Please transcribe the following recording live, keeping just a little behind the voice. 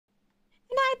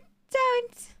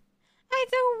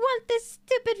this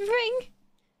stupid ring.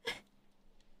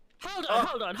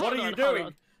 Hold on. What are you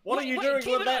doing? What are you doing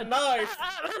with that knife?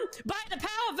 By the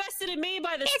power vested in me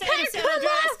by the It state can't of San come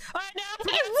Andreas, off! I now It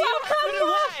pronounce you won't husband come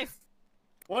and off! wife.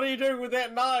 What are you doing with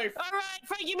that knife? All right,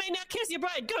 Frank, you may now kiss your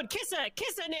bride. Good, kiss her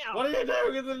now. What are you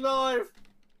doing with the knife?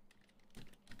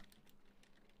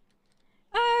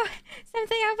 Oh,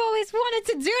 something I've always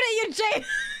wanted to do to you, Jay.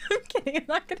 I'm kidding, I'm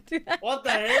not gonna do that. What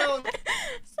the hell?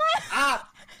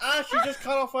 She just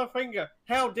cut off her finger.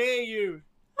 How dare you?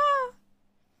 Oh.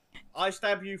 I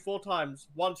stab you 4 times.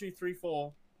 1, 2, 3,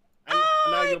 4. And Oh,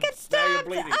 now I you're got stabbed.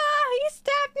 bleeding. Oh, you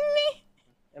stabbed me.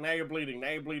 And now you're bleeding.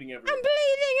 Now you're bleeding everywhere. I'm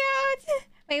bleeding out.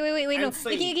 Wait, no.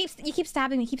 You keep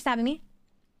stabbing me. Keep stabbing me.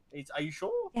 Are you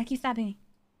sure? Yeah, keep stabbing me.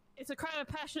 It's a crime of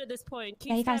passion at this point.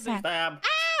 Yeah, Keep you gotta stabbing. stab. Stab.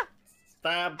 Ah!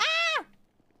 Stab. Ah!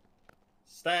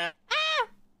 Stab. Ah!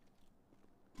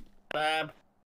 Stab.